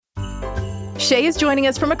Shay is joining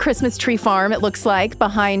us from a Christmas tree farm, it looks like,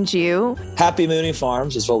 behind you. Happy Mooney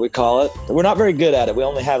Farms is what we call it. We're not very good at it. We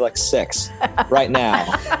only have like 6 right now.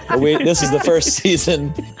 This is the first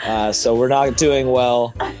season, so we're not doing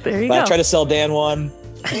well. There you go. go. I tried to sell Dan one.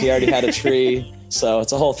 He already had a tree, so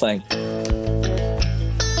it's a whole thing.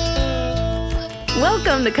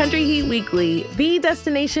 Welcome to Country Heat Weekly, the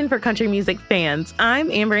destination for country music fans.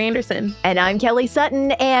 I'm Amber Anderson. And I'm Kelly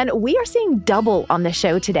Sutton, and we are seeing double on the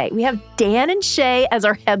show today. We have Dan and Shay as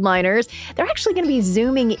our headliners. They're actually going to be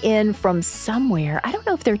zooming in from somewhere. I don't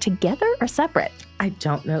know if they're together or separate. I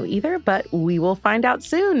don't know either, but we will find out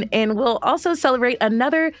soon. And we'll also celebrate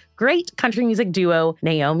another great country music duo,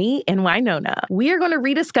 Naomi and Wynonna. We are going to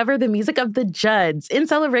rediscover the music of the Judds in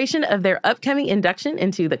celebration of their upcoming induction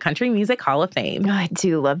into the Country Music Hall of Fame. I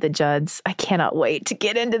do love the Judds. I cannot wait to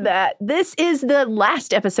get into that. This is the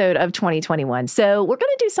last episode of 2021, so we're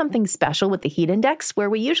going to do something special with the Heat Index,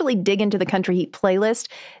 where we usually dig into the Country Heat playlist.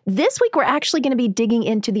 This week, we're actually going to be digging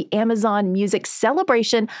into the Amazon Music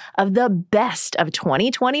celebration of the best of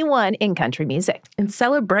 2021 in country music. And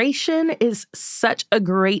celebration is such a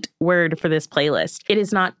great word for this playlist. It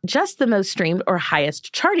is not just the most streamed or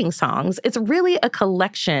highest charting songs. It's really a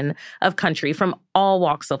collection of country from all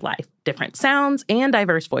walks of life, different sounds and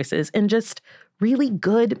diverse voices, and just really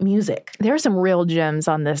good music. There are some real gems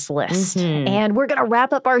on this list. And we're going to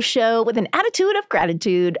wrap up our show with an attitude of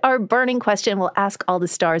gratitude. Our burning question will ask all the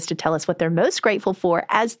stars to tell us what they're most grateful for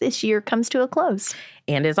as this year comes to a close.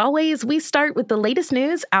 And as always, we start with the latest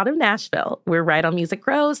news out of Nashville. We're right on Music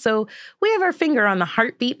Row, so we have our finger on the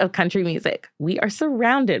heartbeat of country music. We are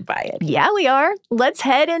surrounded by it. Yeah, we are. Let's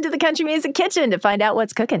head into the country music kitchen to find out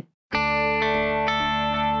what's cooking.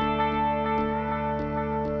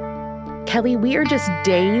 Kelly, we are just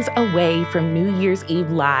days away from New Year's Eve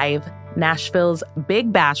Live, Nashville's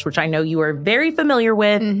Big Bash, which I know you are very familiar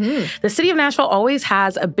with. The city of Nashville always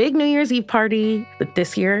has a big New Year's Eve party, but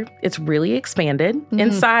this year it's really expanded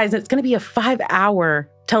in size. It's going to be a 5-hour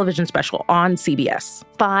television special on CBS.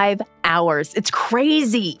 5 hours. It's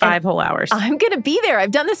crazy. 5 whole hours. I'm going to be there.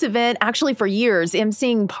 I've done this event actually for years,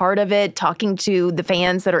 emceeing part of it, talking to the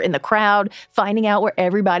fans that are in the crowd, finding out where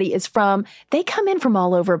everybody is from. They come in from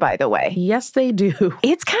all over, by the way. Yes, they do.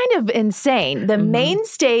 It's kind of insane. The main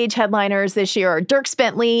stage headliners this year are Dierks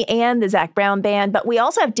Bentley and the Zac Brown Band, but we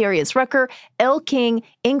also have Darius Rucker, Elle King,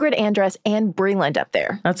 Ingrid Andress, and Breland up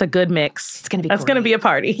there. That's a good mix. It's going to be That's going to be a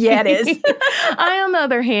party. Yeah, it is. I, on the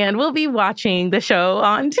other hand, will be watching the show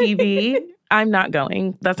on TV. I'm not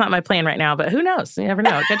going. That's not my plan right now, but who knows? You never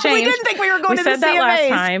know. It could change. We didn't think we were going to the CMAs. We said that last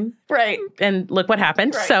time. Right. And look what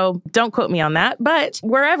happened. Right. So don't quote me on that. But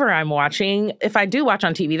wherever I'm watching, if I do watch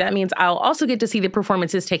on TV, that means I'll also get to see the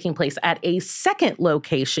performances taking place at a second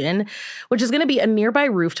location, which is going to be a nearby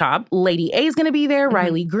rooftop. Lady A is going to be there,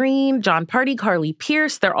 Riley Green, John Party, Carly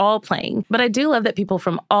Pierce. They're all playing. But I do love that people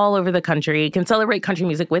from all over the country can celebrate country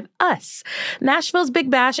music with us. Nashville's Big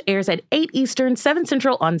Bash airs at 8 Eastern, 7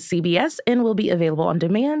 Central on CBS and will be available on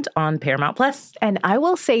demand on Paramount Plus. And I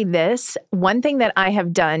will say this, one thing that I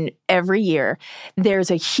have done every year, there's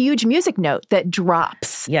a huge music note that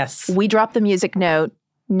drops. Yes. We drop the music note.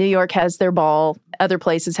 New York has their ball. Other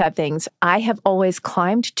places have things. I have always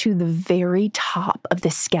climbed to the very top of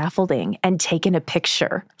the scaffolding and taken a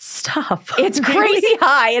picture. Stop. It's crazy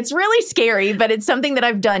high. It's really scary, but it's something that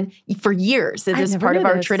I've done for years. It is part of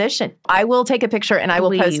our tradition. I will take a picture and I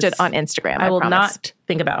will post it on Instagram. I will promise. not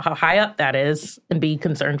think about how high up that is and be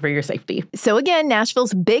concerned for your safety. So again,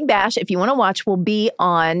 Nashville's Big Bash, if you want to watch, will be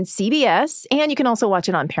on CBS, and you can also watch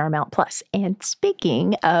it on Paramount Plus. And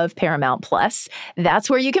speaking of Paramount Plus, that's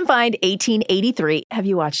where you can find 1883. Have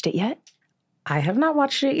you watched it yet? I have not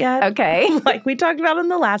watched it yet. Okay. Like we talked about in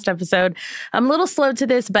the last episode. I'm a little slow to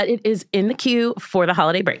this, but it is in the queue for the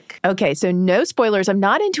holiday break. Okay, so no spoilers. I'm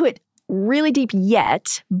not into it really deep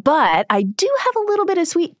yet, but I do have a little bit of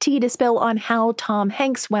sweet tea to spill on how Tom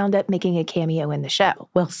Hanks wound up making a cameo in the show.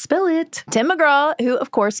 Well, spill it. Tim McGraw, who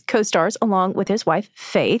of course co-stars along with his wife,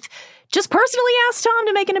 Faith, just personally asked Tom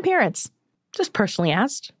to make an appearance. Just personally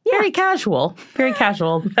asked. Yeah. Very casual,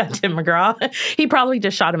 Tim McGraw. He probably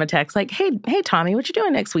just shot him a text like, hey, Tommy, what you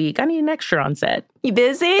doing next week? I need an extra on set. You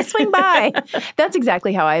busy? Swing by. That's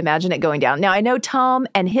exactly how I imagine it going down. Now, I know Tom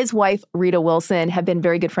and his wife, Rita Wilson, have been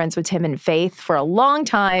very good friends with Tim and Faith for a long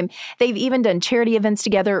time. They've even done charity events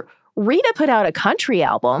together. Rita put out a country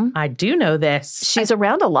album. I do know this. She's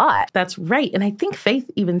around a lot. That's right. And I think Faith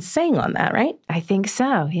even sang on that, right? I think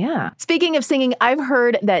so, yeah. Speaking of singing, I've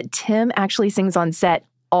heard that Tim actually sings on set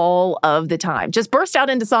all of the time. Just burst out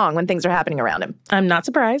into song when things are happening around him. I'm not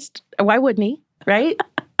surprised. Why wouldn't he? Right?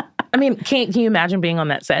 I mean, can you imagine being on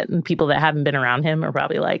that set and people that haven't been around him are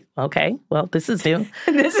probably like, okay, well, this is new.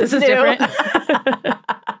 This is new. Different.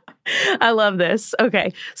 I love this.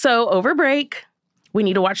 Okay. So over break, we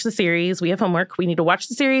need to watch the series. We have homework. We need to watch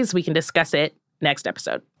the series. We can discuss it next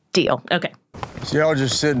episode. Deal. Okay. So y'all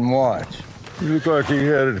just sit and watch. You look like you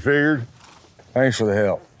had it figured. Thanks for the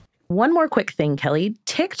help. One more quick thing, Kelly.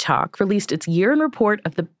 TikTok released its year-end report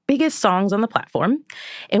of the biggest songs on the platform,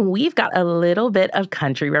 and we've got a little bit of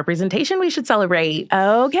country representation we should celebrate.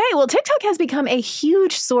 Okay, well, TikTok has become a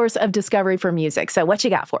huge source of discovery for music, so what you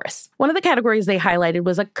got for us? One of the categories they highlighted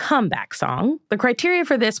was a comeback song. The criteria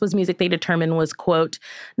for this was music they determined was, quote,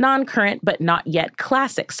 non-current but not yet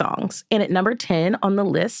classic songs. And at number 10 on the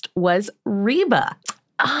list was Reba.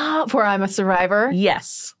 For I'm a Survivor?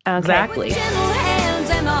 Yes, okay. Exactly.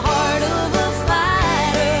 And the heart of a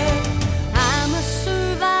fighter, I'm a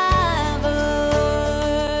survivor.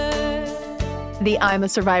 The I'm a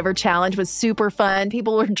Survivor challenge was super fun.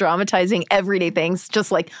 People were dramatizing everyday things,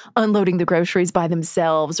 just like unloading the groceries by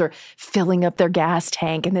themselves or filling up their gas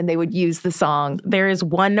tank, and then they would use the song. There is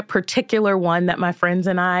one particular one that my friends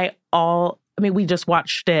and we just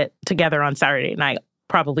watched it together on Saturday night,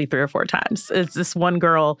 probably 3 or 4 times. It's this one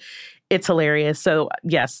girl. It's hilarious. So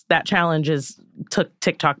yes, that challenge took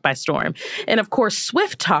TikTok by storm. And of course,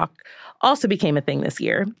 Swift Talk also became a thing this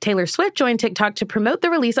year. Taylor Swift joined TikTok to promote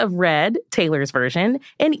the release of Red, Taylor's version.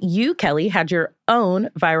 And you, Kelly, had your own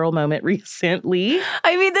viral moment recently.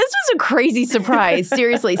 I mean, this was a crazy surprise.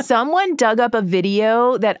 Seriously, someone dug up a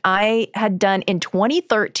video that I had done in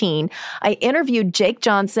 2013. I interviewed Jake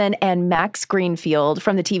Johnson and Max Greenfield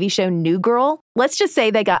from the TV show New Girl. Let's just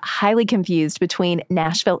say they got highly confused between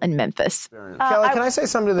Nashville and Memphis. Kelly, can I say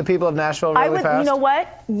something to the people of Nashville really fast? You know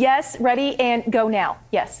what? Yes, ready, and go now.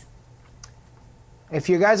 Yes. If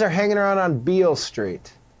you guys are hanging around on Beale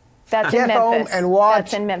Street, That's get in home Memphis. and watch.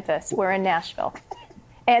 That's in Memphis. We're in Nashville.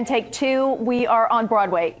 And take 2, we are on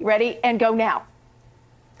Broadway. Ready, and go now.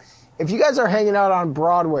 If you guys are hanging out on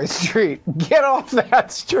Broadway Street, get off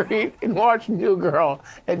that street and watch New Girl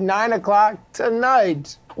at 9 o'clock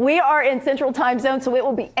tonight. We are in Central Time Zone, so it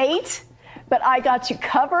will be 8, but I got you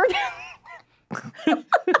covered.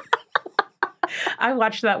 I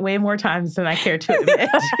watched that way more times than I care to admit.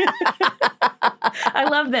 I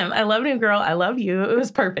love them. I love New Girl. I love you. It was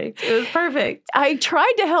perfect. It was perfect. I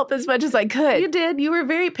tried to help as much as I could. You did. You were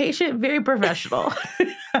very patient, very professional.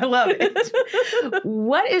 I love it.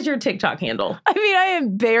 What is your TikTok handle? I mean, I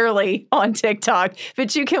am barely on TikTok,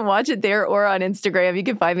 but you can watch it there or on Instagram. You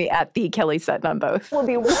can find me at the Kelly Sutton on both. We'll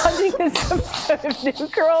be watching this episode of New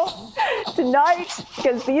Girl tonight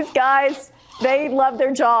because these guys, they love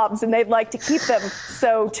their jobs and they'd like to keep them.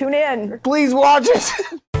 So tune in. Please watch it.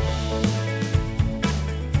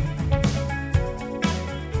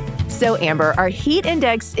 So, Amber, our Heat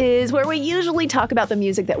Index is where we usually talk about the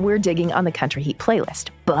music that we're digging on the Country Heat playlist.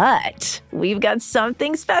 But we've got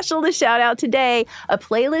something special to shout out today, a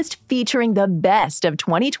playlist featuring the best of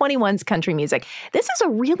 2021's country music. This is a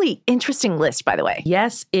really interesting list, by the way.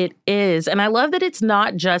 Yes, it is. And I love that it's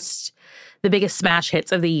not just the biggest smash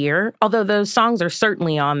hits of the year, although those songs are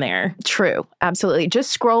certainly on there. True, absolutely.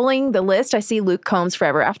 Just scrolling the list, I see Luke Combs'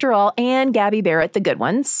 Forever After All and Gabby Barrett, The Good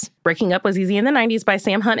Ones. Breaking Up Was Easy in the 90s by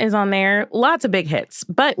Sam Hunt is on there. Lots of big hits.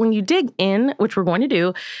 But when you dig in, which we're going to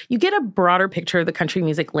do, you get a broader picture of the country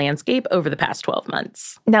music landscape over the past 12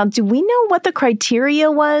 months. Now, do we know what the criteria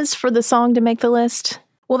was for the song to make the list?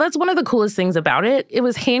 Well, that's one of the coolest things about it. It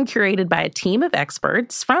was hand-curated by a team of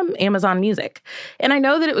experts from Amazon Music. And I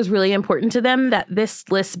know that it was really important to them that this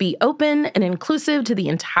list be open and inclusive to the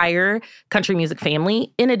entire country music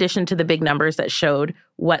family, in addition to the big numbers that showed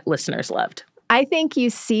what listeners loved. I think you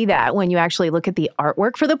see that when you actually look at the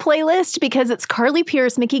artwork for the playlist because it's Carly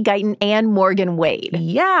Pearce, Mickey Guyton, and Morgan Wade.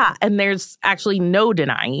 Yeah, and there's actually no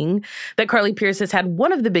denying that Carly Pearce has had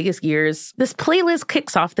one of the biggest years. This playlist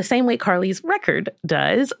kicks off the same way Carly's record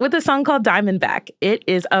does with a song called Diamondback. It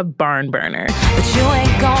is a barn burner. But you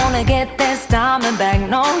ain't gonna get this diamond back.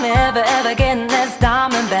 No, never ever getting this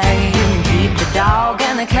diamond back. You can keep the dog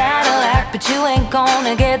and the Cadillac, but you ain't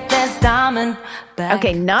gonna get this diamond back.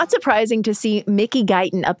 Okay, not surprising to see Mickey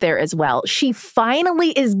Guyton up there as well. She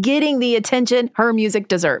finally is getting the attention her music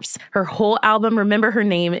deserves. Her whole album, Remember Her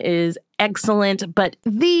Name, is excellent, but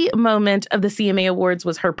the moment of the CMA Awards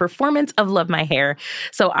was her performance of Love My Hair.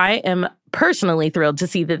 So I am personally thrilled to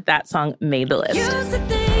see that song made the list. Used to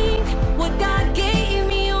think what God gave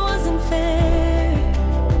me wasn't fair.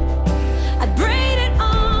 I'd braid it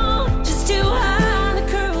on just to hide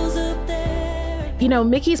the curls up there. You know,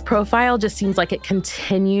 Mickey's profile just seems like it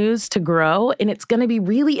continues to grow, and it's going to be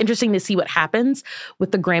really interesting to see what happens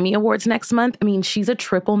with the Grammy Awards next month. I mean, she's a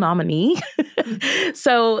triple nominee.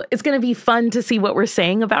 So it's going to be fun to see what we're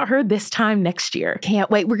saying about her this time next year. Can't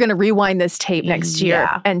wait. We're going to rewind this tape next year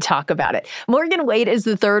and talk about it. Morgan Wade is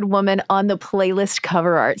the third woman on the playlist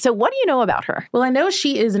cover art. So what do you know about her? Well, I know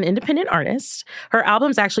she is an independent artist. Her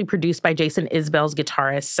album's actually produced by Jason Isbell's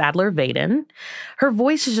guitarist, Sadler Vaden. Her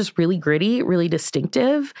voice is just really gritty, really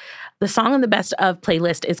distinctive. The song on the Best Of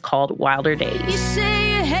playlist is called Wilder Days. You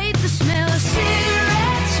say you hate the smell of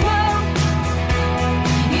cigarette smoke.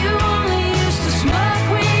 You only used to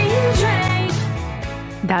smoke when you drank.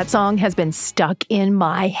 That song has been stuck in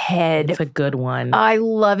my head. It's a good one. I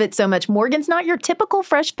love it so much. Morgan's not your typical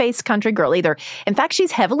fresh-faced country girl either. In fact,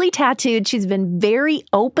 she's heavily tattooed. She's been very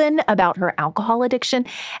open about her alcohol addiction.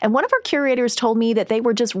 And one of her curators told me that they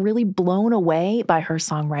were just really blown away by her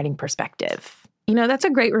songwriting perspective. You know, that's a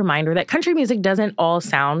great reminder that country music doesn't all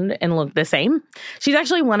sound and look the same. She's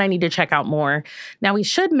actually one I need to check out more. Now, we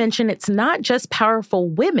should mention it's not just powerful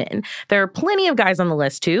women. There are plenty of guys on the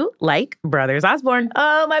list, too, like Brothers Osborne.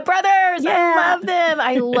 Oh, my brothers! Yeah. I love them.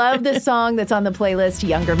 I love the song that's on the playlist,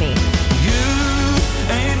 Younger Me. You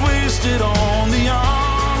ain't wasted on the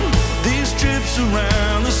young. These trips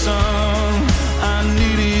around the sun, I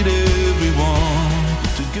needed everyone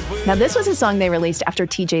to get where. Now, this was a song they released after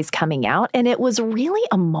TJ's coming out, and it was really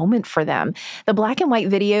a moment for them. The black and white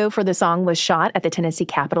video for the song was shot at the Tennessee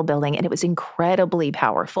Capitol building, and it was incredibly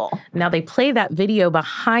powerful. Now, they play that video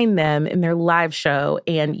behind them in their live show,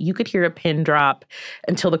 and you could hear a pin drop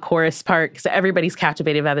until the chorus part because everybody's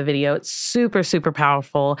captivated by the video. It's super, super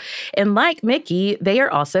powerful. And like Mickey, they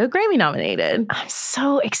are also Grammy nominated. I'm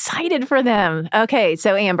so excited for them. Okay,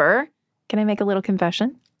 so Amber, can I make a little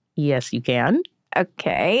confession? Yes, you can.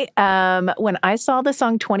 Okay. When I saw the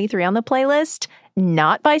song 23 on the playlist,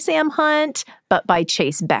 not by Sam Hunt, but by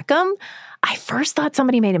Chase Beckham, I first thought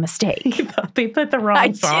somebody made a mistake. They put the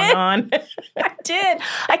wrong song on. I did.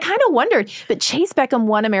 I kind of wondered. But Chase Beckham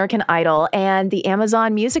won American Idol, and the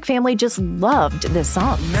Amazon Music family just loved this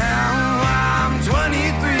song. Now I'm 23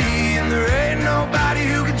 and there ain't nobody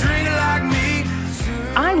who can drink like me.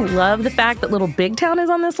 I love the fact that Little Big Town is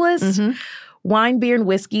on this list. Mm-hmm. Wine, Beer, and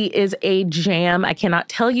Whiskey is a jam. I cannot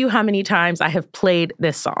tell you how many times I have played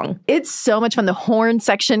this song. It's so much fun. The horn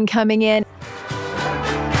section coming in.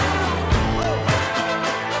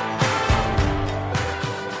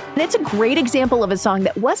 And it's a great example of a song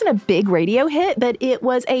that wasn't a big radio hit, but it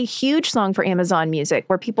was a huge song for Amazon Music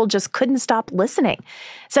where people just couldn't stop listening.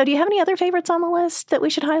 So do you have any other favorites on the list that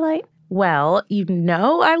we should highlight? Well, you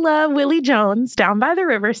know I love Willie Jones, Down by the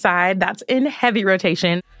Riverside. That's in heavy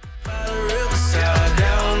rotation.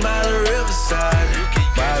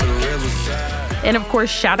 And of course,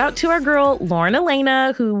 shout out to our girl, Lauren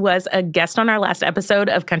Elena, who was a guest on our last episode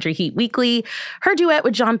of Country Heat Weekly. Her duet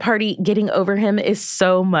with John Party, Getting Over Him, is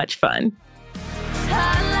so much fun.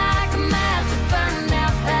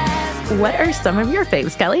 What are some of your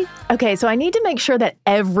faves, Kelly? Okay, so I need to make sure that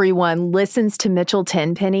everyone listens to Mitchell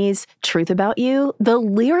Tenpenny's Truth About You. The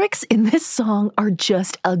lyrics in this song are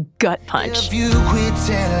just a gut punch. If you quit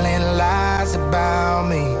telling lies about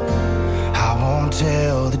me, I won't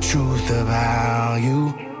tell the truth about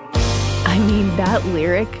you. I mean, that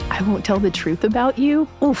lyric, I won't tell the truth about you.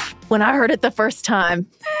 Oof, when I heard it the first time.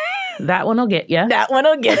 That one will get you. That one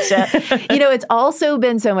will get you. You know, it's also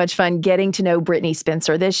been so much fun getting to know Brittany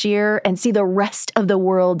Spencer this year and see the rest of the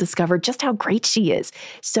world discover just how great she is.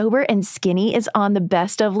 Sober and Skinny is on the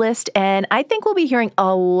best of list, and I think we'll be hearing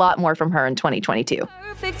a lot more from her in 2022.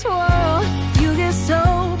 Perfect world, you get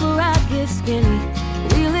sober, I get skinny.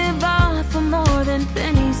 We live on for more than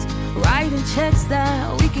pennies, writing checks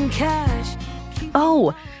that we can cash.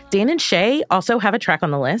 Oh, Dan and Shay also have a track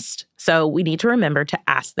on the list, so we need to remember to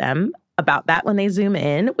ask them about that when they zoom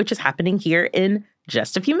in, which is happening here in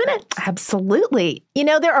just a few minutes. Absolutely. You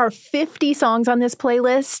know, there are 50 songs on this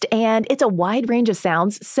playlist, and it's a wide range of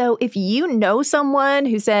sounds. So if you know someone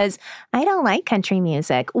who says, I don't like country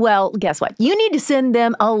music, well, guess what? You need to send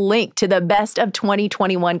them a link to the Best of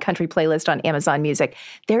 2021 country playlist on Amazon Music.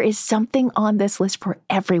 There is something on this list for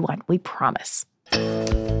everyone, we promise.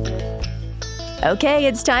 Okay,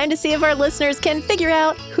 it's time to see if our listeners can figure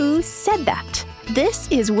out who said that. This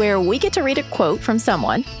is where we get to read a quote from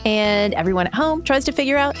someone, and everyone at home tries to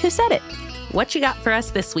figure out who said it. What you got for us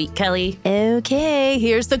this week, Kelly? Okay,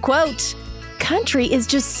 here's the quote. Country is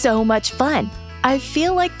just so much fun. I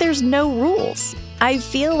feel like there's no rules. I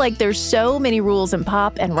feel like there's so many rules in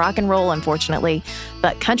pop and rock and roll, unfortunately.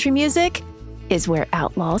 But country music is where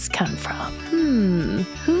outlaws come from.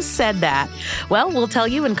 Who Who said that? Well, we'll tell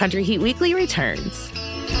you when Country Heat Weekly returns.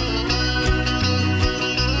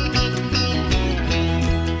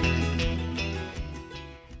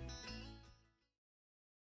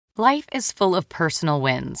 Life is full of personal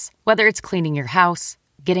wins. Whether it's cleaning your house,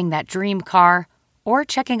 getting that dream car, or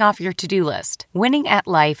checking off your to-do list, winning at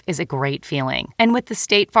life is a great feeling. And with the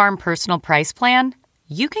State Farm Personal Price Plan,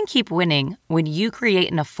 you can keep winning when you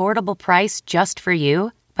create an affordable price just for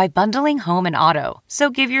you by bundling home and auto. So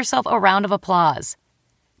give yourself a round of applause.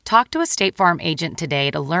 Talk to a State Farm agent today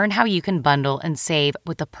to learn how you can bundle and save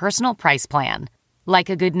with the Personal Price Plan. Like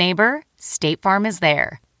a good neighbor, State Farm is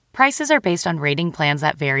there. Prices are based on rating plans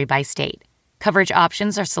that vary by state. Coverage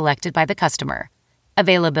options are selected by the customer.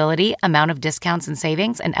 Availability, amount of discounts and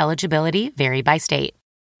savings, and eligibility vary by state.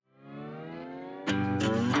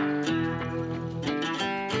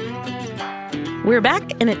 We're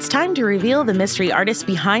back, and it's time to reveal the mystery artist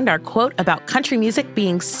behind our quote about country music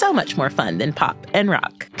being so much more fun than pop and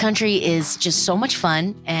rock. Country is just so much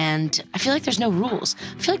fun, and I feel like there's no rules.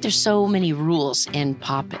 I feel like there's so many rules in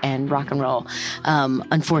pop and rock and roll,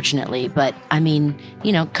 unfortunately. But, I mean,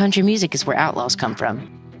 country music is where outlaws come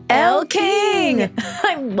from. Elle King!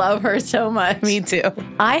 I love her so much. Me too.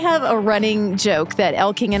 I have a running joke that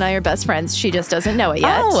Elle King and I are best friends. She just doesn't know it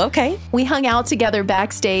yet. Oh, okay. We hung out together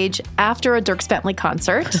backstage after a Dierks Bentley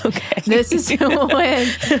concert. Okay. This is when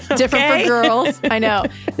Different for Girls, I know.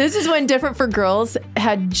 This is when Different for Girls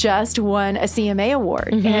had just won a CMA award.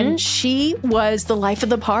 Mm-hmm. And she was the life of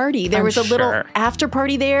the party. There was a little after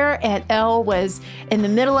party there, and Elle was in the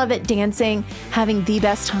middle of it dancing, having the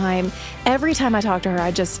best time. Every time I talk to her,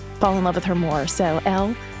 I just fall in love with her more. So,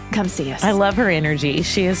 Elle, come see us. I love her energy.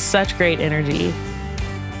 She has such great energy.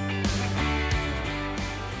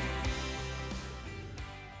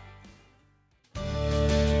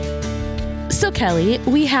 So, Kelly,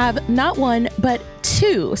 we have not one, but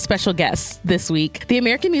two special guests this week. The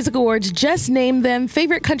American Music Awards just named them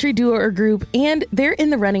favorite country duo or group, and they're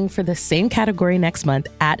in the running for the same category next month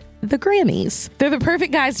at the Grammys. They're the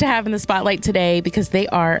perfect guys to have in the spotlight today because they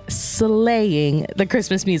are slaying the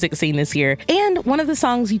Christmas music scene this year, and one of the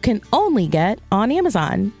songs you can only get on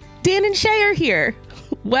Amazon. Dan and Shay are here.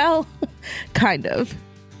 Well, kind of.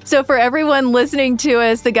 So for everyone listening to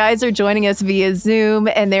us, the guys are joining us via Zoom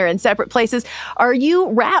and they're in separate places. Are you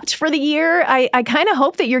wrapped for the year? I kind of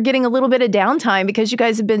hope that you're getting a little bit of downtime because you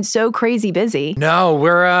guys have been so crazy busy. No,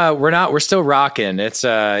 we're not. We're still rocking. It's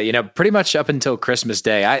pretty much up until Christmas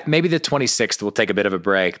Day. Maybe the 26th we'll take a bit of a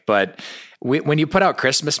break, but when you put out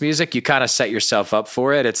Christmas music, you kind of set yourself up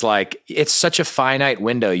for it. It's like, it's such a finite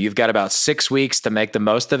window. You've got about 6 weeks to make the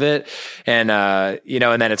most of it. And, and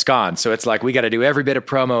then it's gone. So it's like, we got to do every bit of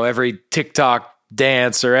promo, every TikTok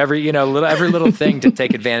dance or every little thing to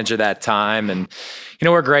take advantage of that time. And,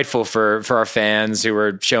 we're grateful for our fans who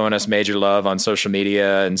are showing us major love on social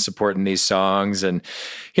media and supporting these songs. And,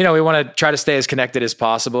 we want to try to stay as connected as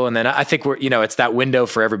possible. And then I think it's that window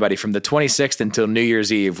for everybody from the 26th until New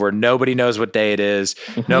Year's Eve where nobody knows what day it is.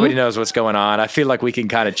 Mm-hmm. Nobody knows what's going on. I feel like we can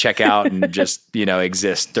kind of check out and just,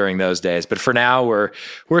 exist during those days. But for now,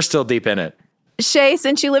 we're still deep in it. Shay,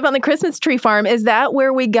 since you live on the Christmas tree farm, is that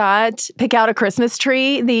where we got Pick Out a Christmas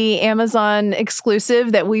Tree, the Amazon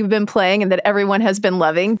exclusive that we've been playing and that everyone has been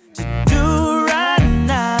loving? Do right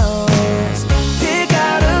now is pick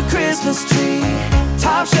out a Christmas tree,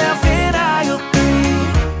 top shelf in aisle 3.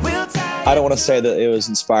 I don't want to say that it was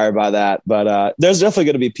inspired by that, but there's definitely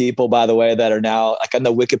going to be people, by the way, that are now like on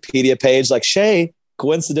the Wikipedia page, like Shay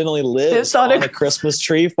coincidentally lives on a Christmas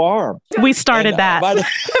tree farm. We started that.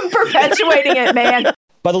 Perpetuating it, man.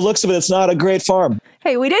 By the looks of it, it's not a great farm.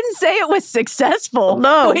 Hey, we didn't say it was successful.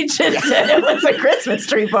 No. We just said it was a Christmas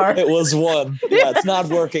tree farm. It was one. Yeah, it's not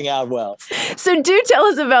working out well. So do tell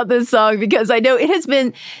us about this song because I know it has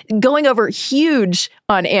been going over huge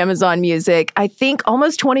on Amazon Music. I think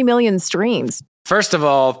almost 20 million streams. First of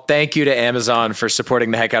all, thank you to Amazon for supporting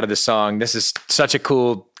the heck out of this song. This is such a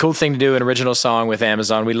cool thing to do, an original song with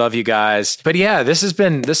Amazon. We love you guys. But yeah, this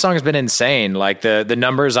song has been insane. Like the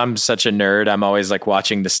numbers, I'm such a nerd. I'm always like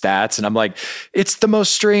watching the stats and I'm like, it's the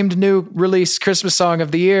most streamed new release Christmas song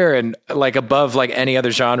of the year and like above like any other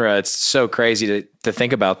genre. It's so crazy to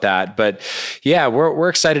think about that. But yeah, we're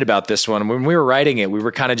excited about this one. When we were writing it, we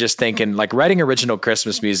were kind of just thinking like writing original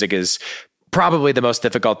Christmas music is probably the most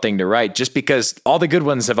difficult thing to write just because all the good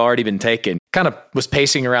ones have already been taken. Kind of was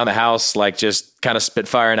pacing around the house, like just kind of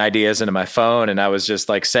spitfiring ideas into my phone. And I was just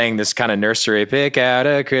like saying this kind of nursery, pick out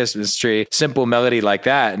a Christmas tree, simple melody like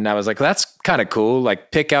that. And I was like, that's kind of cool.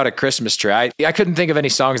 Like pick out a Christmas tree. I couldn't think of any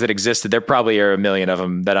songs that existed. There probably are a million of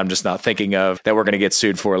them that I'm just not thinking of that we're going to get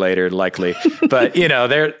sued for later, likely. But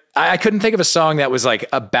I couldn't think of a song that was like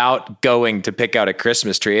about going to pick out a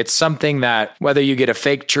Christmas tree. It's something that whether you get a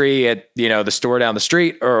fake tree at, the store down the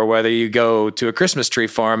street, or whether you go to a Christmas tree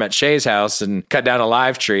farm at Shay's house and cut down a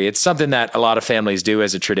live tree, it's something that a lot of families do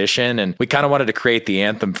as a tradition. And we kind of wanted to create the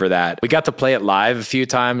anthem for that. We got to play it live a few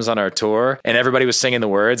times on our tour and everybody was singing the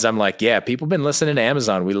words. I'm like, yeah, people have been listening to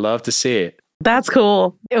Amazon. We love to see it. That's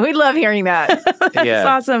cool. We love hearing that. That's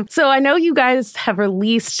awesome. So I know you guys have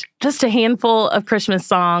released just a handful of Christmas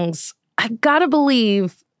songs. I gotta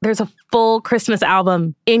believe there's a full Christmas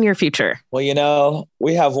album in your future. Well,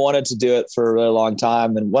 we have wanted to do it for a really long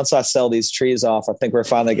time. And once I sell these trees off, I think we're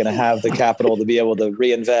finally going to have the capital to be able to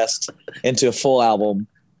reinvest into a full album.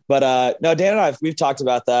 But no, Dan and we've talked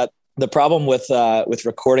about that. The problem with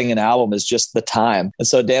recording an album is just the time. And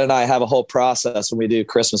so Dan and I have a whole process when we do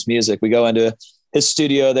Christmas music. We go into his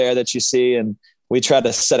studio there that you see, and we try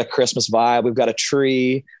to set a Christmas vibe. We've got a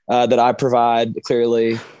tree that I provide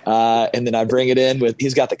clearly. And then I bring it in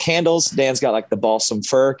he's got the candles. Dan's got like the balsam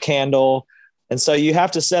fir candle. And so you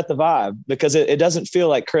have to set the vibe because it doesn't feel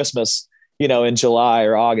like Christmas, in July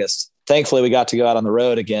or August. Thankfully, we got to go out on the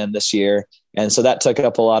road again this year. And so that took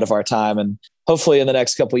up a lot of our time. And hopefully in the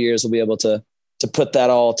next couple of years, we'll be able to put that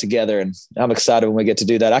all together. And I'm excited when we get to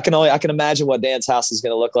do that. I can imagine what Dan's house is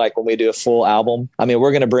going to look like when we do a full album. I mean,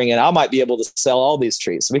 we're going to bring in, I might be able to sell all these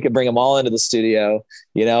trees. So we could bring them all into the studio,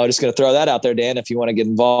 just going to throw that out there, Dan, if you want to get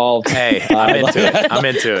involved. Hey, I'm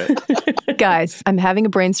into it. Guys, I'm having a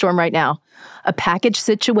brainstorm right now. A package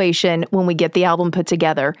situation when we get the album put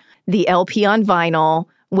together, the LP on vinyl,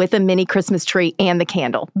 with a mini Christmas tree and the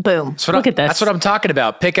candle. Boom. Look at this. That's what I'm talking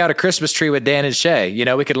about. Pick out a Christmas tree with Dan and Shay.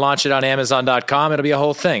 We could launch it on Amazon.com. It'll be a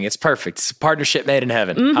whole thing. It's perfect. It's a partnership made in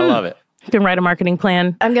heaven. Mm-hmm. I love it. You can write a marketing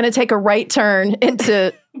plan. I'm going to take a right turn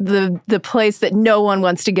into the place that no one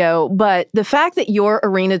wants to go. But the fact that your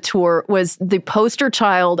arena tour was the poster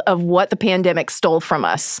child of what the pandemic stole from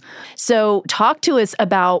us. So talk to us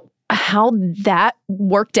about how that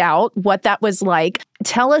worked out, what that was like.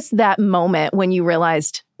 Tell us that moment when you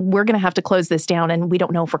realized we're going to have to close this down and we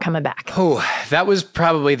don't know if we're coming back. Oh, that was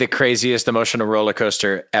probably the craziest emotional roller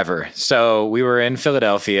coaster ever. So we were in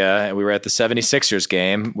Philadelphia and we were at the 76ers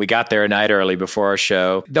game. We got there a night early before our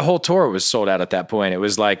show. The whole tour was sold out at that point. It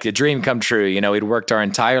was like a dream come true. We'd worked our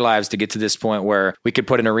entire lives to get to this point where we could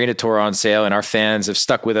put an arena tour on sale, and our fans have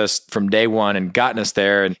stuck with us from day one and gotten us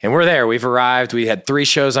there. And we're there. We've arrived. We had 3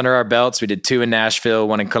 shows under our belts. We did 2 in Nashville,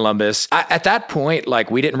 1 in Columbus. At that point,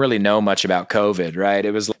 we didn't really know much about COVID, right?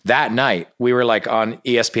 It was that night we were on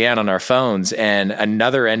ESPN on our phones, and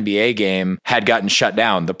another NBA game had gotten shut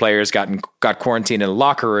down. The players got quarantined in the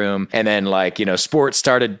locker room, and then sports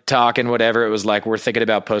started talking, whatever. It was we're thinking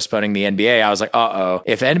about postponing the NBA. I was like,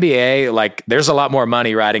 if NBA, there's a lot more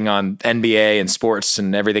money riding on NBA and sports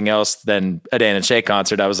and everything else than a Dan and Shay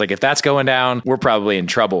concert. I was like, if that's going down, we're probably in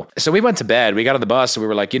trouble. So we went to bed. We got on the bus and we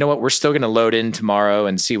were like, you know what? We're still going to load in tomorrow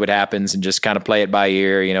and see what happens and just kind of play it by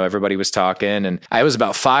ear. Everybody was talking, and it was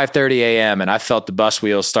about 5:30 a.m. and I felt the bus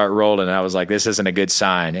wheels start rolling, and I was like, this isn't a good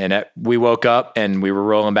sign. And we woke up and we were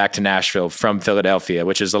rolling back to Nashville from Philadelphia,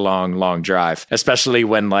 which is a long, long drive, especially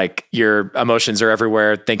when your emotions are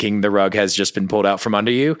everywhere, thinking the rug has just been pulled out from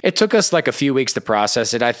under you. It took us a few weeks to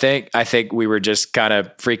process it. I think we were just kind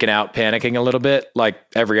of freaking out, panicking a little bit like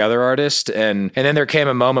every other artist. And then there came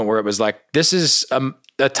a moment where it was this is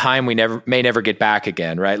a time we may never get back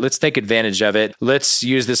again, right? Let's take advantage of it. Let's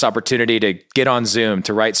use this opportunity to get on Zoom,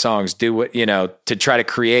 to write songs, do what, to try to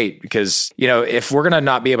create, because, if we're going to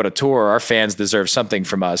not be able to tour, our fans deserve something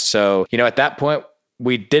from us. So, at that point,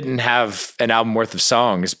 we didn't have an album worth of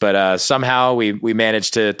songs, but somehow we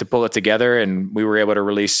managed to pull it together, and we were able to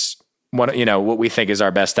release what we think is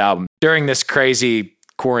our best album during this crazy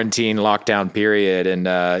quarantine lockdown period. And,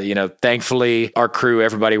 thankfully our crew,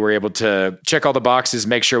 everybody were able to check all the boxes,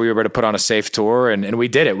 make sure we were able to put on a safe tour. And we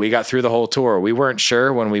did it. We got through the whole tour. We weren't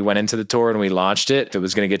sure when we went into the tour and we launched it if it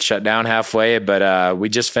was going to get shut down halfway, but we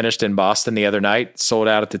just finished in Boston the other night, sold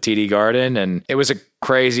out at the TD Garden. And it was a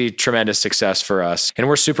crazy, tremendous success for us. And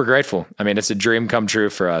we're super grateful. I mean, it's a dream come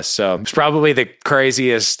true for us. So it's probably the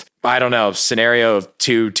craziest, scenario of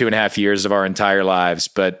 2.5 years of our entire lives.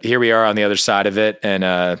 But here we are on the other side of it. And,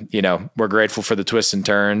 we're grateful for the twists and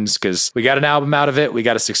turns because we got an album out of it. We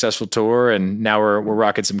got a successful tour, and now we're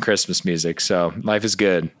rocking some Christmas music. So life is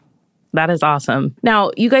good. That is awesome.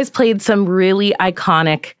 Now, you guys played some really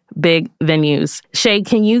iconic big venues. Shay,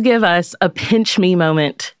 can you give us a pinch me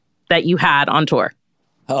moment that you had on tour?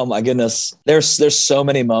 Oh my goodness. There's so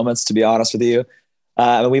many moments, to be honest with you.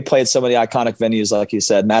 We played so many iconic venues, like you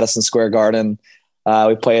said, Madison Square Garden.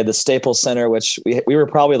 We played the Staples Center, which we were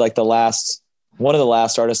probably the last one of the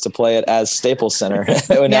last artists to play it as Staples Center.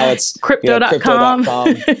 Now it's Crypto.com.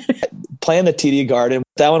 Playing the TD Garden.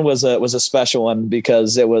 That one was a special one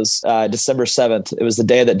because it was December 7th. It was the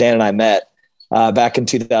day that Dan and I met back in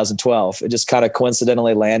 2012. It just kind of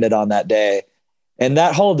coincidentally landed on that day. And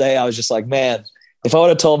that whole day, I was just like, man, if I would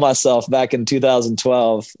have told myself back in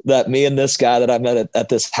 2012 that me and this guy that I met at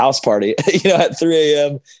this house party, at 3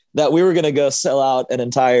 a.m., that we were going to go sell out an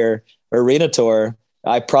entire arena tour,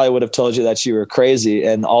 I probably would have told you that you were crazy.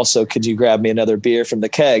 And also, could you grab me another beer from the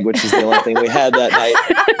keg, which is the only thing we had that night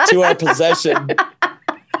to our possession.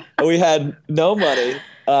 We had no money.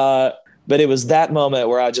 But it was that moment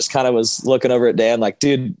where I just kind of was looking over at Dan like,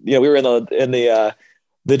 dude, we were in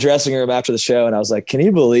the dressing room after the show. And I was like, can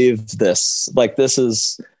you believe this? Like, this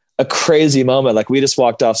is a crazy moment. Like, we just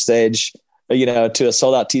walked off stage, to a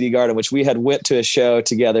sold out TD Garden, which we had went to a show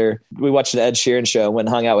together. We watched an Ed Sheeran show and went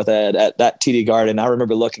and hung out with Ed at that TD Garden. I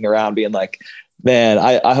remember looking around being like, man,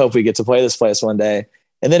 I hope we get to play this place one day.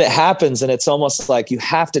 And then it happens. And it's almost like you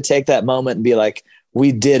have to take that moment and be like,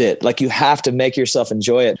 we did it. Like, you have to make yourself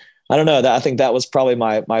enjoy it. I don't know. I think that was probably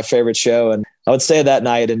my favorite show. And I would say that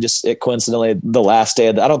night and just it coincidentally the last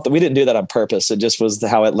day. We didn't do that on purpose. It just was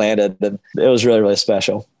how it landed. And it was really, really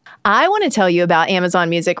special. I want to tell you about Amazon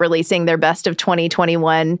Music releasing their Best of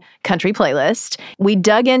 2021 country playlist. We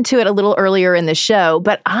dug into it a little earlier in the show,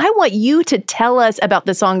 but I want you to tell us about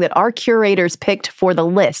the song that our curators picked for the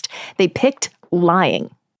list. They picked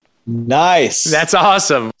Lying. Nice. That's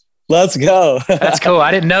awesome. Let's go. That's cool.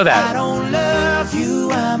 I didn't know that. I don't love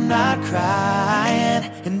you, I'm not crying,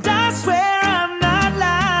 and I swear I'm not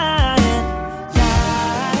lying.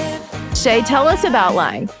 Shay, tell us about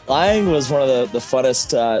Lying. Lying was one of the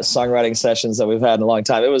funnest songwriting sessions that we've had in a long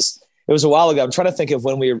time. It was a while ago. I'm trying to think of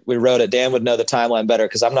when we wrote it. Dan would know the timeline better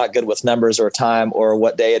because I'm not good with numbers or time or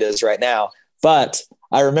what day it is right now. But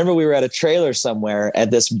I remember we were at a trailer somewhere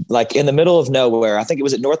at this, like in the middle of nowhere. I think it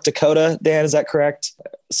was at North Dakota. Dan, is that correct?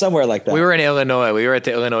 Somewhere like that. We were in Illinois. We were at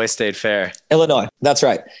the Illinois State Fair. Illinois. That's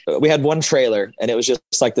right. We had one trailer and it was just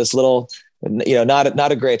like this little,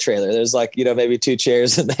 not a great trailer. There's like, maybe 2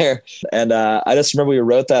 chairs in there. And I just remember we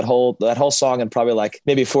wrote that whole song in probably like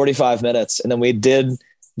maybe 45 minutes. And then we did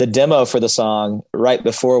the demo for the song right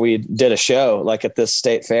before we did a show, like at this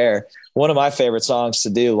state fair. One of my favorite songs to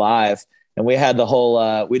do live. And we had the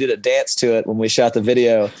whole, we did a dance to it when we shot the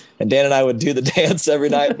video. And Dan and I would do the dance every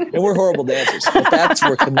night. And we're horrible dancers. But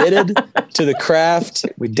we're committed to the craft.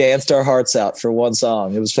 We danced our hearts out for one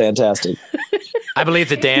song. It was fantastic. I believe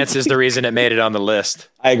the dance is the reason it made it on the list.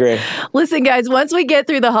 I agree. Listen, guys, once we get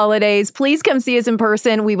through the holidays, please come see us in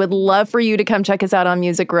person. We would love for you to come check us out on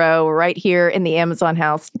Music Row right here in the Amazon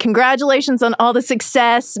house. Congratulations on all the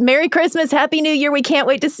success. Merry Christmas. Happy New Year. We can't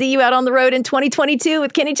wait to see you out on the road in 2022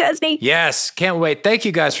 with Kenny Chesney. Yes, can't wait. Thank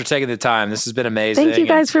you guys for taking the time. This has been amazing. Thank you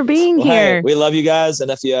guys for being here. Hey, we love you guys.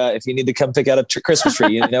 And if you need to come pick out a Christmas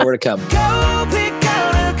tree, you know where to come. Go pick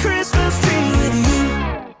out a Christmas tree with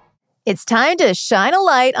you. It's time to shine a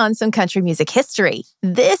light on some country music history.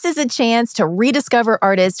 This is a chance to rediscover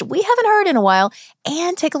artists we haven't heard in a while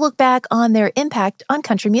and take a look back on their impact on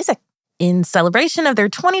country music. In celebration of their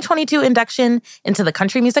 2022 induction into the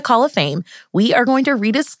Country Music Hall of Fame, we are going to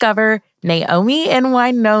rediscover Naomi and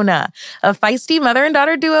Wynonna, a feisty mother and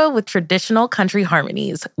daughter duo with traditional country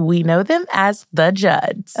harmonies. We know them as the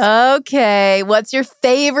Judds. Okay, what's your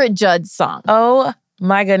favorite Judds song? Oh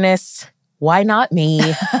my goodness, Why Not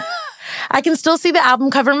Me? I can still see the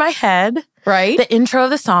album cover in my head. Right? The intro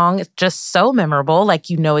of the song is just so memorable, like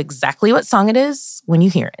you know exactly what song it is when you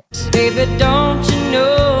hear it. Baby, don't you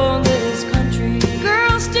know this country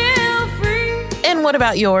girl's still free? And what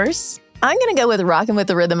about yours? I'm going to go with Rockin' with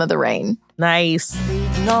the Rhythm of the Rain. Nice.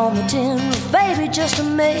 Beating on the tin roof, baby, just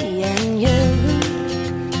me and you.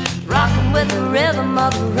 Rockin' with the rhythm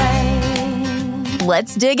of the rain.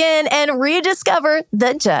 Let's dig in and rediscover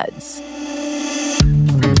the Judds.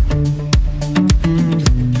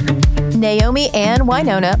 Naomi and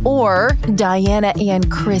Wynonna, or Diana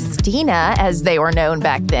and Christina, as they were known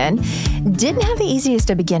back then, didn't have the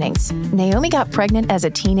easiest of beginnings. Naomi got pregnant as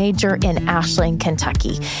a teenager in Ashland,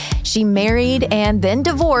 Kentucky. She married and then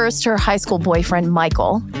divorced her high school boyfriend,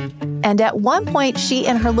 Michael. And at one point, she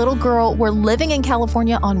and her little girl were living in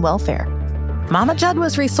California on welfare. Mama Judd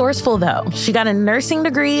was resourceful, though. She got a nursing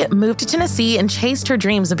degree, moved to Tennessee, and chased her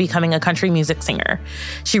dreams of becoming a country music singer.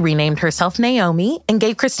 She renamed herself Naomi and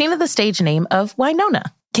gave Christina the stage name of Wynonna.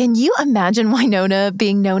 Can you imagine Wynonna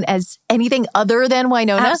being known as anything other than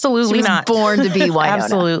Wynonna? Absolutely she was not. Born to be Wynonna.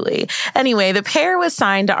 Absolutely. Anyway, the pair was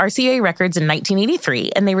signed to RCA Records in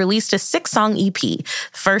 1983, and they released a 6-song EP. The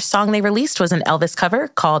first song they released was an Elvis cover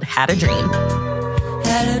called Had a Dream.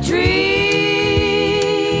 Had a dream.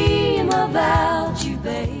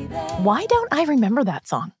 Why don't I remember that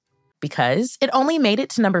song? Because it only made it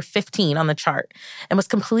to number 15 on the chart and was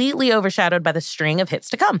completely overshadowed by the string of hits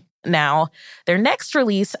to come. Now, their next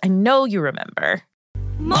release, I know you remember.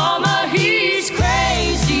 Mama, he's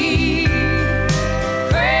crazy,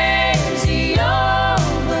 crazy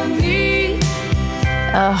over me.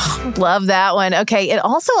 Oh, love that one. Okay, it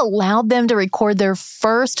also allowed them to record their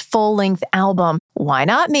first full-length album, Why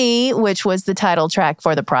Not Me, which was the title track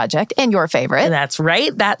for the project and your favorite. That's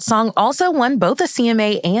right. That song also won both a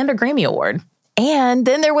CMA and a Grammy Award. And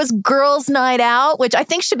then there was Girls' Night Out, which I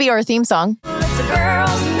think should be our theme song. It's a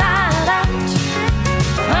girl's night out.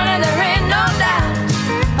 Honey, there ain't no doubt.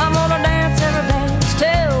 I'm gonna dance every dance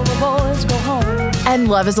till the boys go home. And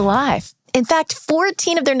Love Is Alive. In fact,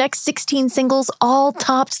 14 of their next 16 singles all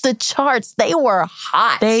topped the charts. They were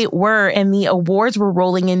hot. They were, and the awards were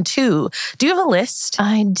rolling in too. Do you have a list?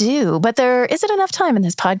 I do, but there isn't enough time in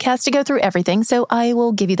this podcast to go through everything, so I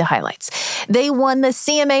will give you the highlights. They won the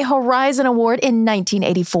CMA Horizon Award in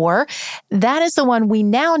 1984. That is the one we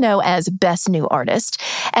now know as Best New Artist.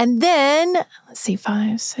 And then, let's see,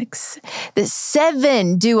 5, 6, the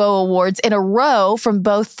 7 duo awards in a row from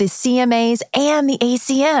both the CMAs and the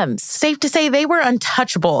ACMs. Safe to say they were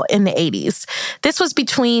untouchable in the 80s. This was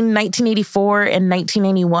between 1984 and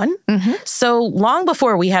 1991. So long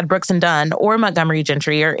before we had Brooks and Dunn or Montgomery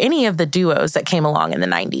Gentry or any of the duos that came along in the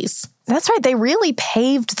 90s. That's right. They really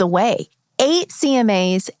paved the way. 8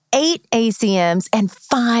 CMAs, 8 ACMs, and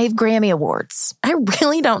 5 Grammy Awards. I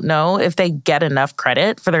really don't know if they get enough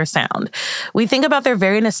credit for their sound. We think about their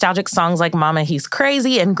very nostalgic songs like Mama, He's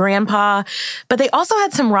Crazy and Grandpa, but they also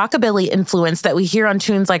had some rockabilly influence that we hear on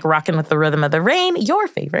tunes like Rockin' with the Rhythm of the Rain, your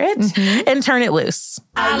favorite, and Turn It Loose.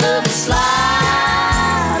 I love the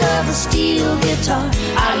slide of a steel guitar.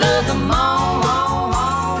 I love the moan.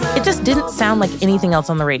 It just didn't sound like anything else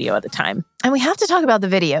on the radio at the time. And we have to talk about the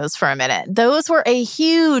videos for a minute. Those were a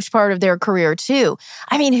huge part of their career, too.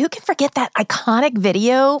 I mean, who can forget that iconic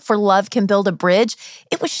video for Love Can Build a Bridge?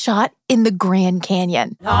 It was shot in the Grand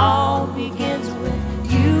Canyon. It all begins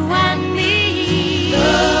with you and me.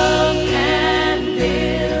 Love can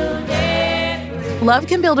build a bridge. Love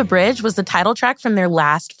Can Build a Bridge was the title track from their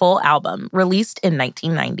last full album, released in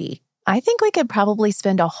 1990. I think we could probably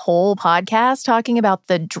spend a whole podcast talking about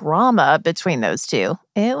the drama between those two.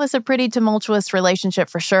 It was a pretty tumultuous relationship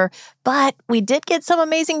for sure, but we did get some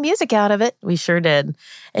amazing music out of it. We sure did.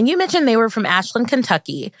 And you mentioned they were from Ashland,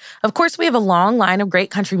 Kentucky. Of course, we have a long line of great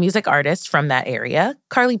country music artists from that area.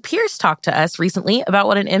 Carly Pierce talked to us recently about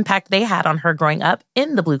what an impact they had on her growing up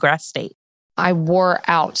in the bluegrass state. I wore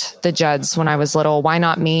out the Judds when I was little. Why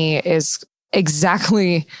Not Me is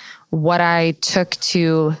exactly what I took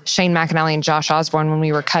to Shane McAnally and Josh Osborne when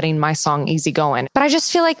we were cutting my song Easy Going. But I just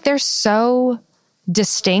feel like they're so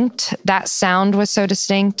distinct. That sound was so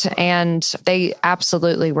distinct, and they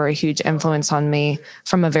absolutely were a huge influence on me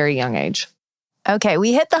from a very young age. Okay,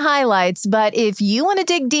 we hit the highlights, but if you want to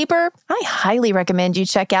dig deeper, I highly recommend you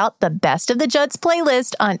check out the Best of the Judds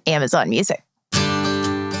playlist on Amazon Music.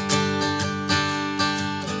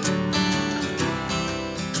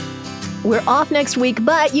 We're off next week,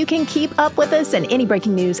 but you can keep up with us and any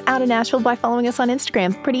breaking news out of Nashville by following us on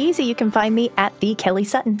Instagram. Pretty easy. You can find me at the Kelly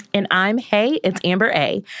Sutton. And I'm Hey, it's Amber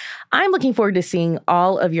A. I'm looking forward to seeing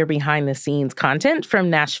all of your behind-the-scenes content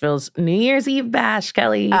from Nashville's New Year's Eve bash,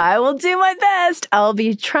 Kelly. I will do my best. I'll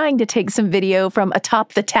be trying to take some video from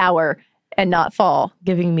atop the tower and not fall.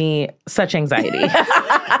 Giving me such anxiety.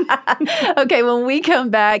 Okay, when we come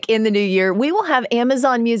back in the new year, we will have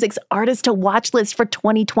Amazon Music's Artist to Watch list for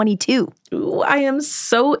 2022. Ooh, I am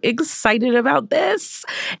so excited about this.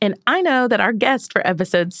 And I know that our guest for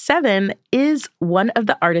episode 7 is one of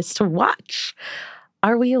the artists to watch.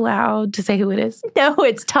 Are we allowed to say who it is? No,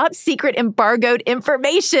 it's top secret embargoed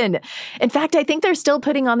information. In fact, I think they're still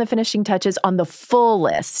putting on the finishing touches on the full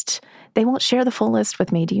list. They won't share the full list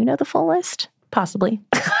with me. Do you know the full list? Possibly.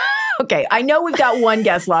 Okay, I know we've got one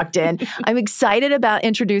guest locked in. I'm excited about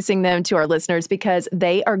introducing them to our listeners because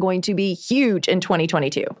they are going to be huge in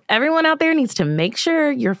 2022. Everyone out there needs to make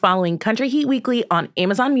sure you're following Country Heat Weekly on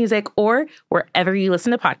Amazon Music or wherever you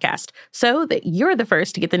listen to podcasts so that you're the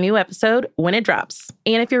first to get the new episode when it drops.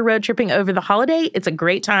 And if you're road tripping over the holiday, it's a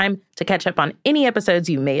great time to catch up on any episodes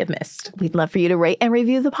you may have missed. We'd love for you to rate and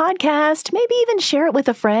review the podcast. Maybe even share it with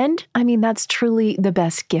a friend. I mean, that's truly the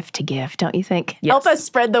best gift to give, don't you think? Yes. Help us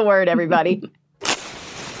spread the word, everybody.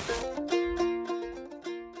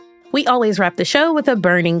 We always wrap the show with a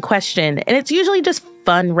burning question, and it's usually just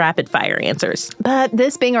fun rapid fire answers. But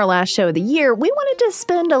this being our last show of the year, we wanted to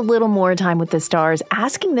spend a little more time with the stars,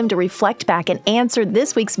 asking them to reflect back and answer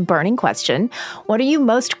this week's burning question. What are you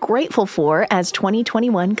most grateful for as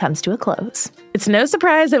 2021 comes to a close? It's no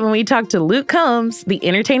surprise that when we talk to Luke Combs, the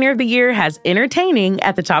Entertainer of the Year has entertaining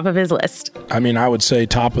at the top of his list. I mean, I would say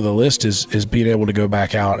top of the list is being able to go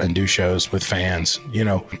back out and do shows with fans. You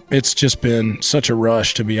know, it's just been such a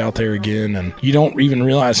rush to be out there again, and you don't even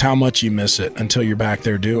realize how much you miss it until you're back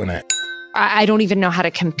there doing it. I don't even know how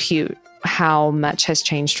to compute how much has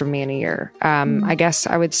changed for me in a year. I guess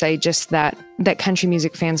I would say just that country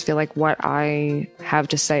music fans feel like what I have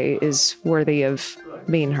to say is worthy of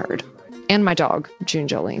being heard. And my dog, June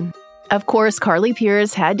Jolene. Of course, Carly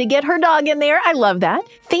Pierce had to get her dog in there. I love that.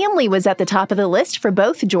 Family was at the top of the list for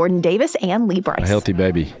both Jordan Davis and Lee Brice. A healthy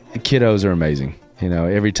baby. Kiddos are amazing. You know,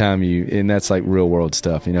 every time and that's like real world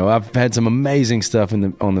stuff. You know, I've had some amazing stuff on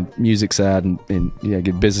the music side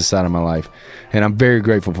and business side of my life, and I'm very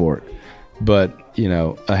grateful for it. But, you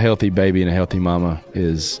know, a healthy baby and a healthy mama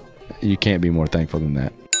you can't be more thankful than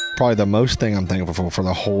that. Probably the most thing I'm thankful for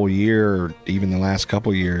the whole year, or even the last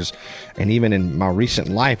couple years, and even in my recent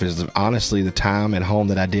life, is honestly the time at home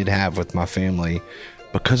that I did have with my family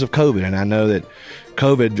because of COVID. And I know that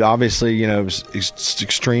COVID, obviously, you know, it's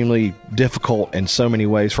extremely difficult in so many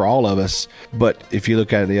ways for all of us. But if you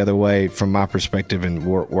look at it the other way, from my perspective, and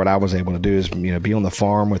what I was able to do is, you know, be on the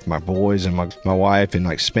farm with my boys and my wife, and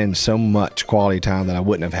like spend so much quality time that I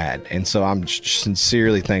wouldn't have had. And so I'm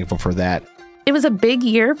sincerely thankful for that. It was a big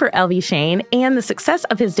year for Elvie Shane, and the success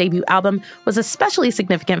of his debut album was especially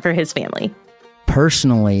significant for his family.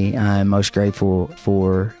 Personally, I'm most grateful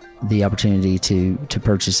for the opportunity to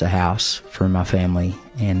purchase a house for my family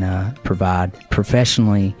and provide.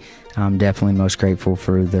 Professionally, I'm definitely most grateful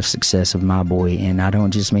for the success of my boy, and I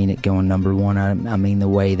don't just mean it going number one. I mean the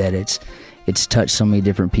way that it's touched so many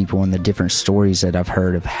different people and the different stories that I've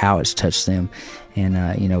heard of how it's touched them,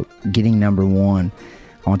 and you know, getting number one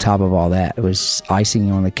on top of all that, it was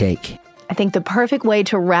icing on the cake. I think the perfect way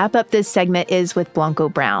to wrap up this segment is with Blanco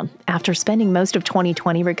Brown. After spending most of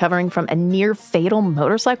 2020 recovering from a near-fatal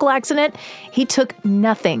motorcycle accident, he took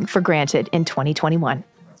nothing for granted in 2021.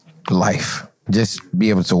 Life. Just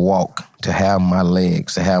be able to walk, to have my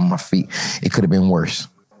legs, to have my feet. It could have been worse.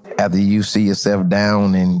 After you see yourself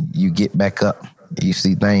down and you get back up, you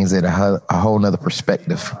see things at a whole nother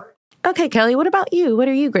perspective. Okay, Kelly, what about you? What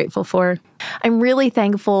are you grateful for? I'm really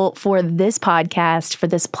thankful for this podcast, for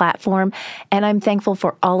this platform, and I'm thankful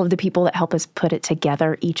for all of the people that help us put it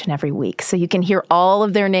together each and every week. So you can hear all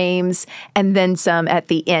of their names and then some at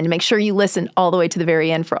the end. Make sure you listen all the way to the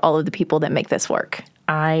very end for all of the people that make this work.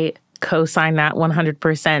 I co-sign that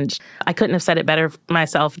 100%. I couldn't have said it better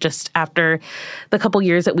myself. Just after the couple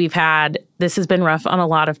years that we've had, this has been rough on a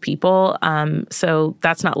lot of people. So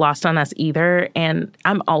that's not lost on us either. And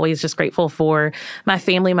I'm always just grateful for my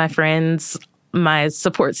family, my friends, my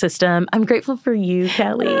support system. I'm grateful for you,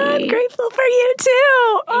 Kelly. I'm grateful for you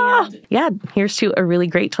too. And yeah, here's to a really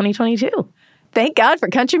great 2022. Thank God for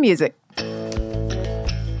country music.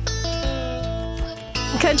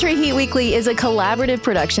 Country Heat Weekly is a collaborative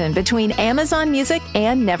production between Amazon Music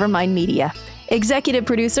and Nevermind Media. Executive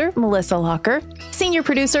producer, Melissa Locker. Senior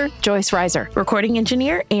producer, Joyce Reiser. Recording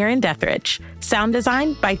engineer, Aaron Dethridge. Sound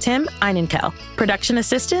design by Tim Einenkel. Production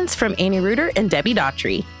assistance from Amy Reuter and Debbie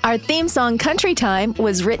Daughtry. Our theme song, Country Time,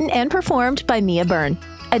 was written and performed by Mia Byrne.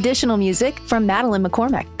 Additional music from Madeline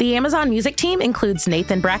McCormick. The Amazon Music team includes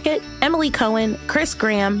Nathan Brackett, Emily Cohen, Chris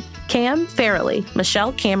Graham, Cam Farrelly,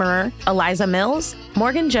 Michelle Kammerer, Eliza Mills,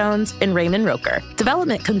 Morgan Jones, and Raymond Roker.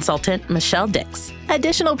 Development consultant, Michelle Dix.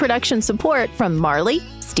 Additional production support from Marley,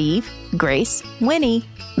 Steve, Grace, Winnie,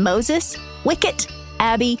 Moses, Wicket,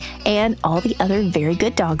 Abby, and all the other very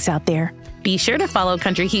good dogs out there. Be sure to follow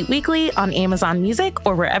Country Heat Weekly on Amazon Music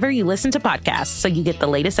or wherever you listen to podcasts so you get the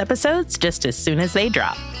latest episodes just as soon as they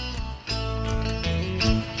drop.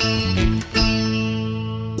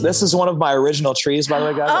 This is one of my original trees, by the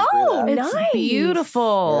way, guys. Oh, it's nice.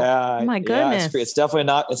 Beautiful. Yeah. Oh my goodness. Yeah, it's definitely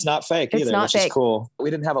not fake either, which is cool. We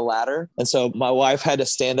didn't have a ladder. And so my wife had to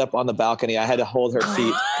stand up on the balcony. I had to hold her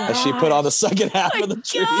feet as she put on the second half of the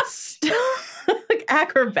tree. Like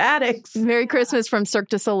acrobatics. Merry Christmas from Cirque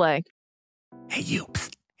du Soleil. Hey, you.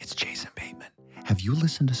 Psst, it's Jason Bateman. Have you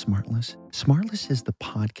listened to Smartless? Smartless is the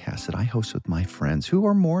podcast that I host with my friends who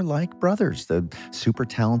are more like brothers. The super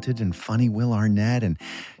talented and funny Will Arnett and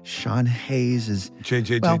Sean Hayes is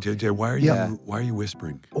JJ, why are you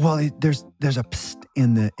whispering? Well, there's a psst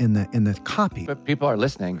in the copy. But people are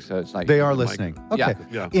listening, so it's like they are listening. Okay.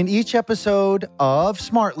 Yeah. In each episode of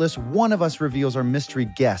Smartless, one of us reveals our mystery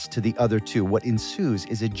guest to the other two. What ensues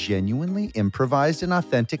is a genuinely improvised and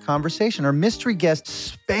authentic conversation. Our mystery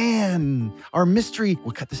guests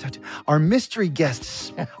we'll cut this out too. Our mystery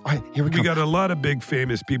guests. All right, here we go. We got a lot of big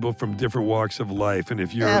famous people from different walks of life, and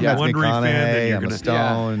if you're a Matthew Wondery fan, then you're Emma going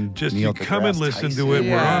Stone, just Neil you come and deGrasse listen Tyson. to it.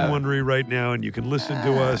 We're on Wondery right now, and you can listen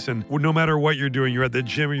to us. And no matter what you're doing, you're at the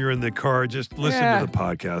gym or you're in the car, just listen to the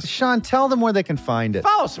podcast. Sean, tell them where they can find it.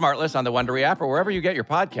 Follow Smartless on the Wondery app or wherever you get your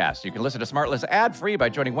podcasts. You can listen to Smartless ad-free by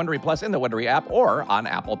joining Wondery Plus in the Wondery app or on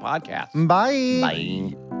Apple Podcasts. Bye.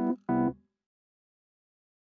 Bye.